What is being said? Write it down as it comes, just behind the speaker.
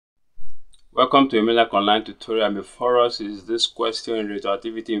Welcome to a Melac Online tutorial. Before us is this question in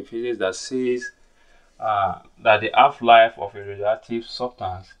radioactivity in physics that says that the half-life of a radioactive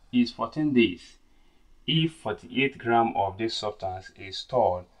substance is 14 days. If 48 grams of this substance is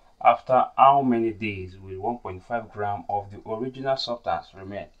stored, after how many days will 1.5 grams of the original substance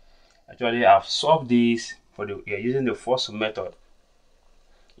remain? Actually, I've solved this using the first method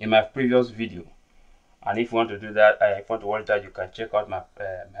in my previous video. And if you want to do that, if you want to watch that, you can check out my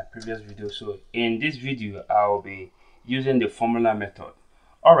previous video. So in this video, I'll be using the formula method.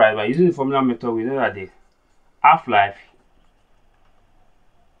 All right, by using the formula method, we know that the half-life,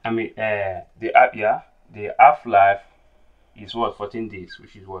 the half-life is what, 14 days,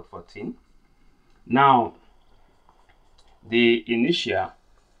 which is what, 14. Now, the initial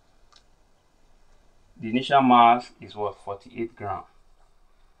mass is what, 48 grams.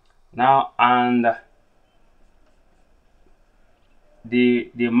 Now, and the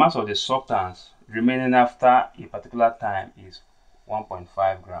mass of the substance remaining after a particular time is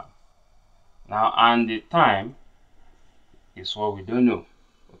 1.5 grams. Now, and the time is what we don't know.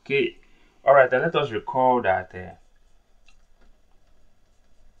 Okay, all right, then let us recall that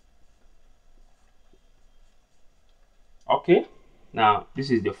okay, now this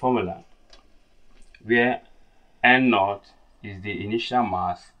is the formula where N0 is the initial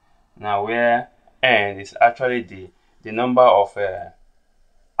mass, now where N is actually the number of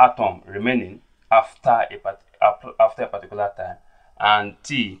atom remaining after a particular time, and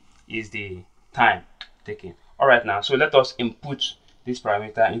T is the time taken. All right, now so let us input this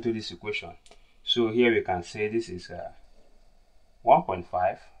parameter into this equation. So here we can say this is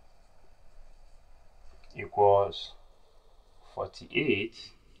 1.5 equals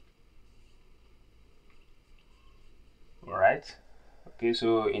 48. All right, okay,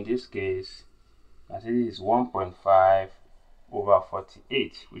 so in this case I say this is 1.5 over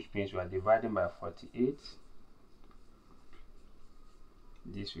 48, which means we are dividing by 48.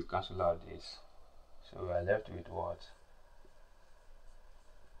 This will cancel out this, so we are left with what?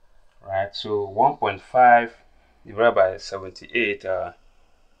 Right, so 1.5 divided by 78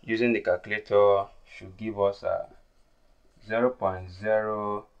 using the calculator should give us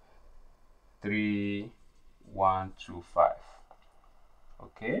 0.03125.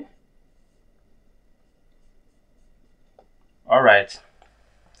 okay, all right,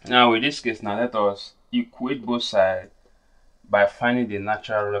 now in this case, now let us equate both sides by finding the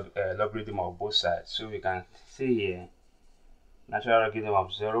natural logarithm of both sides. So we can say here natural logarithm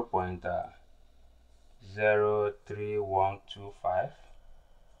of 0.03125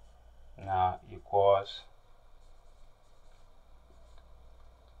 now equals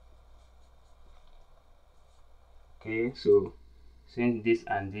okay, so since this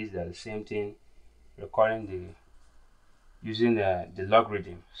and this are the same thing, recording using the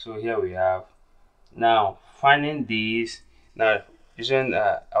logarithm. So here we have now finding these now using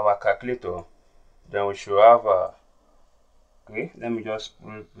our calculator. Then we should have okay, let me just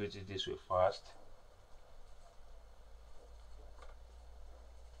put it this way first.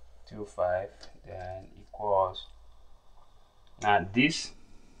 25 then equals now this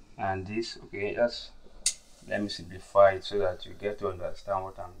and this. Okay, just let me simplify it so that you get to understand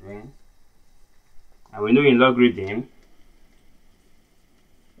what I'm doing. And we know in logarithm,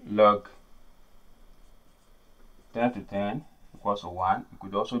 log 10 to 10 equals to 1. It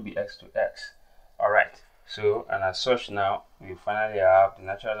could also be x to x. All right, so and as such now we finally have the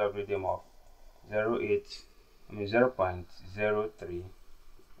natural logarithm of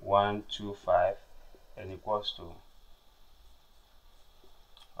 0.03125 and equals to,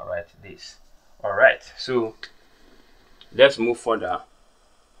 all right, this. All right, so let's move further.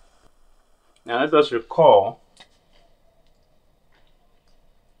 Now let us recall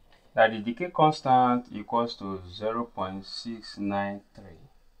that the decay constant equals to 0.693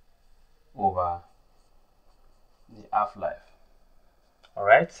 over the half-life. All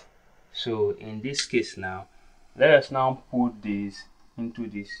right, so in this case now, let us now put this into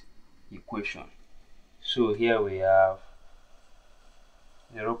this equation. So here we have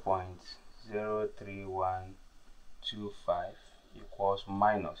 0.03125 equals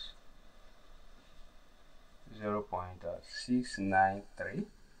minus 0.693,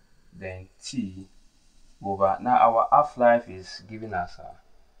 then T over, now our half-life is giving us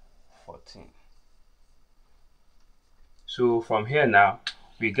 14. So from here now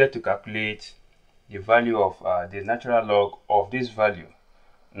we get to calculate the value of the natural log of this value.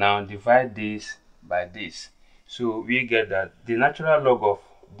 Now divide this by this, so we get that the natural log of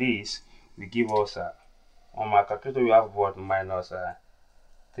this will give us on my calculator we have what, minus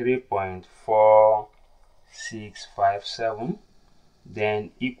 3.4657,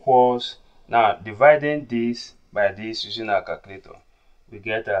 then equals Now dividing this by this using our calculator, we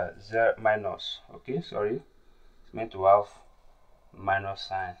get a zero minus. Okay, sorry, it's meant to have minus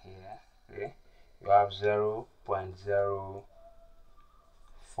sign here. Okay, you have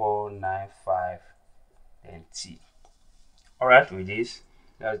 0.0495 and t. Alright, with this,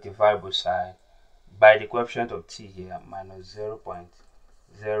 let's divide both sides by the coefficient of t here, minus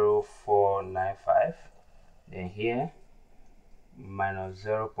 0.0495, then here minus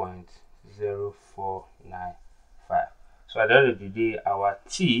 0.0495. So at the end of the day, our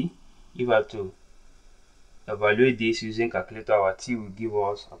t, if I have to evaluate this using calculator, our t will give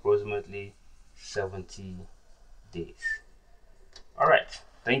us approximately 70 days. Alright,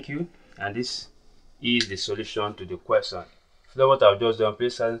 thank you, and this is the solution to the question. If you know what I've just done,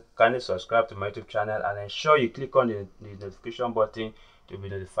 please kindly subscribe to my YouTube channel and ensure you click on the notification button to be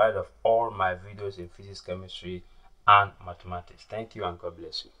notified of all my videos in physics, chemistry, and mathematics. Thank you and God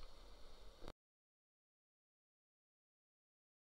bless you.